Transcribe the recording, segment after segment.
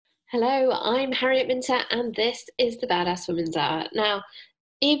Hello, I'm Harriet Minter, and this is the Badass Women's Hour. Now,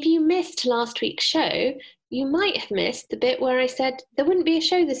 if you missed last week's show, you might have missed the bit where I said there wouldn't be a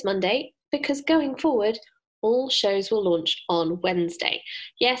show this Monday because going forward, all shows will launch on Wednesday.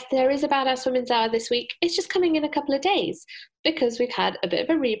 Yes, there is a Badass Women's Hour this week. It's just coming in a couple of days because we've had a bit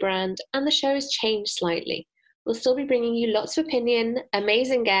of a rebrand and the show has changed slightly. We'll still be bringing you lots of opinion,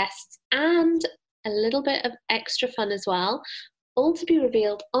 amazing guests, and a little bit of extra fun as well, all to be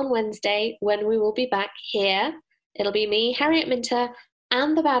revealed on Wednesday when we will be back here. It'll be me, Harriet Minter,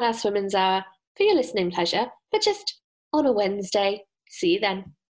 and the Badass Women's Hour for your listening pleasure, but just on a Wednesday. See you then.